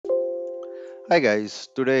Hi guys,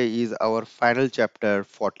 today is our final chapter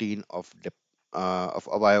 14 of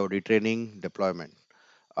Avaya OD training deployment.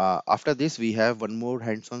 After this, we have one more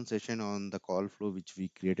hands-on session on the call flow which we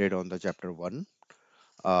created on the chapter 1.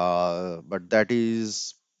 But that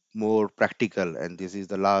is more practical, and this is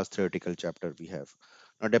the last theoretical chapter we have.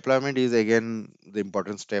 Now, deployment is again the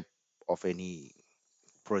important step of any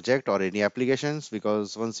project or any applications,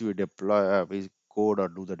 because once you deploy we code or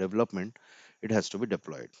do the development, it has to be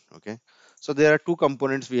deployed. Okay, so there are two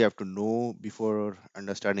components we have to know before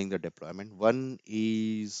understanding the deployment. One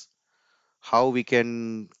is how we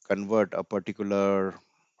can convert a particular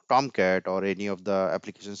tomcat or any of the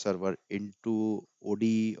application server into od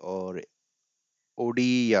or od,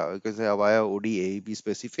 yeah, you can say via od aab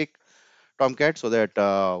specific tomcat, so that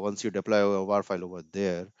once you deploy a war file over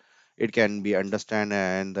there, it can be understand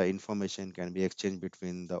and the information can be exchanged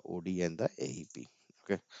between the od and the aep.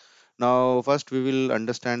 Okay, now first we will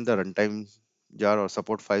understand the runtime jar or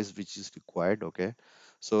support files which is required. Okay,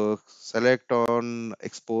 so select on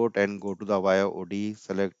export and go to the via od,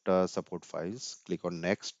 select support files, click on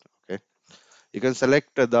next. Okay, you can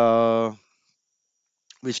select the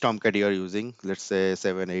which tomcat you are using, let's say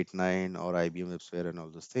 789 or ibm websphere and all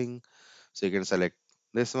those things. So you can select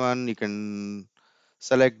this one. You can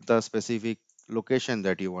select the specific location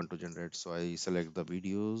that you want to generate. So I select the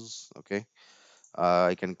videos. Okay.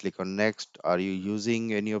 I can click on next. Are you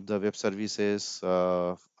using any of the web services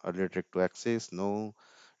related to access? No.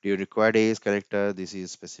 Do you require AS connector? This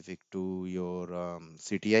is specific to your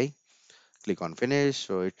CTI. Click on finish.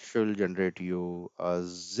 So it should generate you a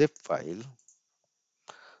zip file.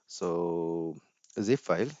 So zip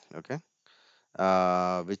file. Okay.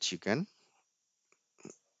 Which you can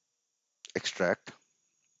extract.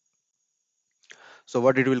 So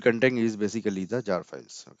what it will contain is basically the jar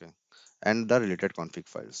files, okay, and the related config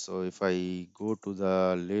files. So if I go to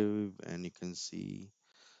the lib and you can see,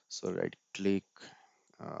 so right click,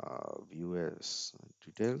 view as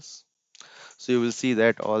details. So you will see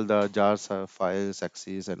that all the jars have files,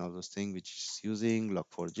 access, and all those things which is using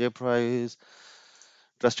log4j files,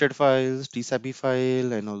 trusted files, tsab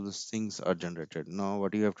file, and all those things are generated. Now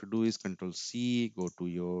what you have to do is Control C, go to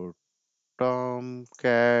your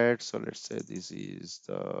Tomcat. So let's say this is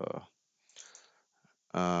the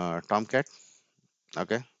Tomcat.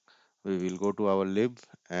 Okay, we will go to our lib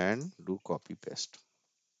and do copy paste.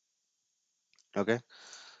 Okay,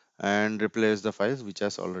 and replace the files which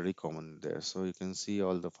is already common there. So you can see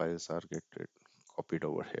all the files are get copied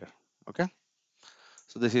over here. Okay,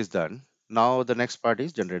 so this is done. Now the next part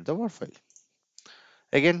is generate the word file.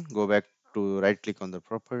 Again, go back to right click on the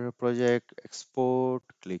proper project, export,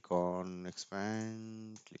 click on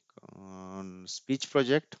expand, click on speech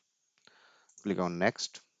project, click on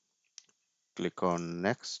next, click on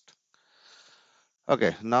next.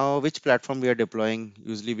 Okay, now which platform we are deploying?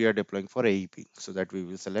 Usually we are deploying for AEP, so that we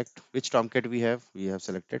will select which Tomcat we have. We have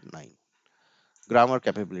selected 9. Grammar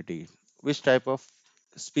capability. Which type of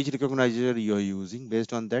speech recognizer you are using?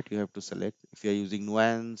 Based on that, you have to select if you are using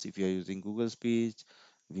Nuance, if you are using Google Speech,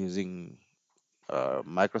 if you're using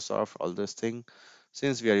Microsoft, all those things.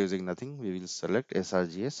 Since we are using nothing, we will select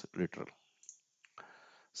SRGS literal.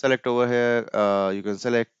 Select over here. You can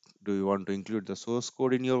select, do you want to include the source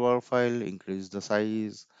code in your WAR file, increase the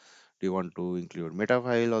size, do you want to include meta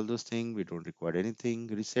file, all those things. We don't require anything.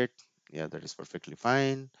 Reset, yeah, that is perfectly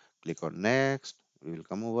fine. Click on next. We will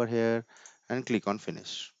come over here and click on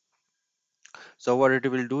finish. So what it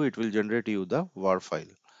will do, it will generate you the war file.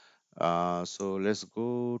 So let's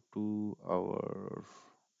go to our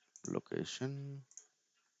location.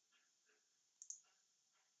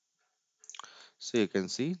 So you can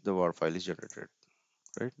see the war file is generated,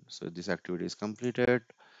 right? So this activity is completed.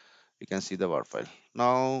 You can see the war file.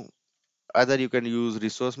 Now either you can use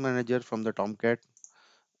resource manager from the Tomcat,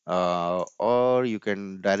 or you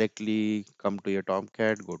can directly come to your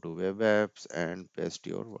Tomcat, go to web apps and paste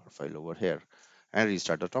your WAR file over here and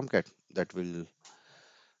restart the Tomcat. That will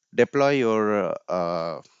deploy your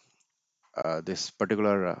this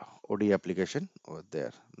particular OD application over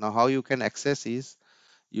there. Now how you can access is,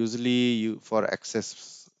 usually you for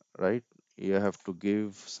access, right, you have to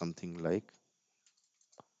give something like,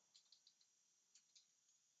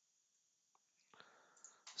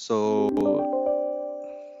 so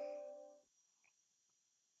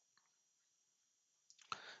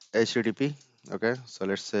HTTP. Okay, so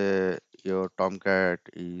let's say your Tomcat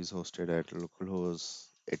is hosted at localhost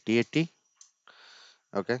 8080.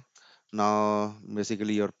 Okay, now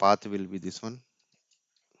basically your path will be this one,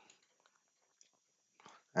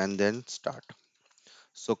 and then start.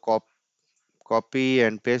 So copy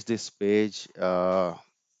and paste this page,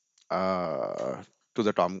 to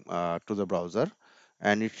the to the browser,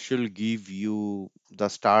 and it should give you the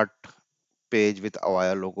start page with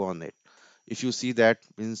Avaya logo on it. If you see that,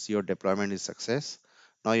 means your deployment is success.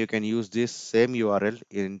 Now you can use this same URL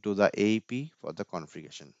into the AEP for the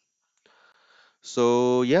configuration.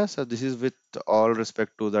 So yeah, so this is with all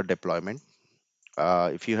respect to the deployment.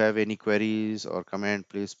 If you have any queries or comment,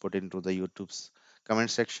 please put into the YouTube's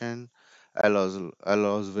comment section. I'll also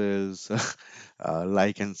will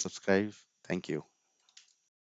like and subscribe. Thank you.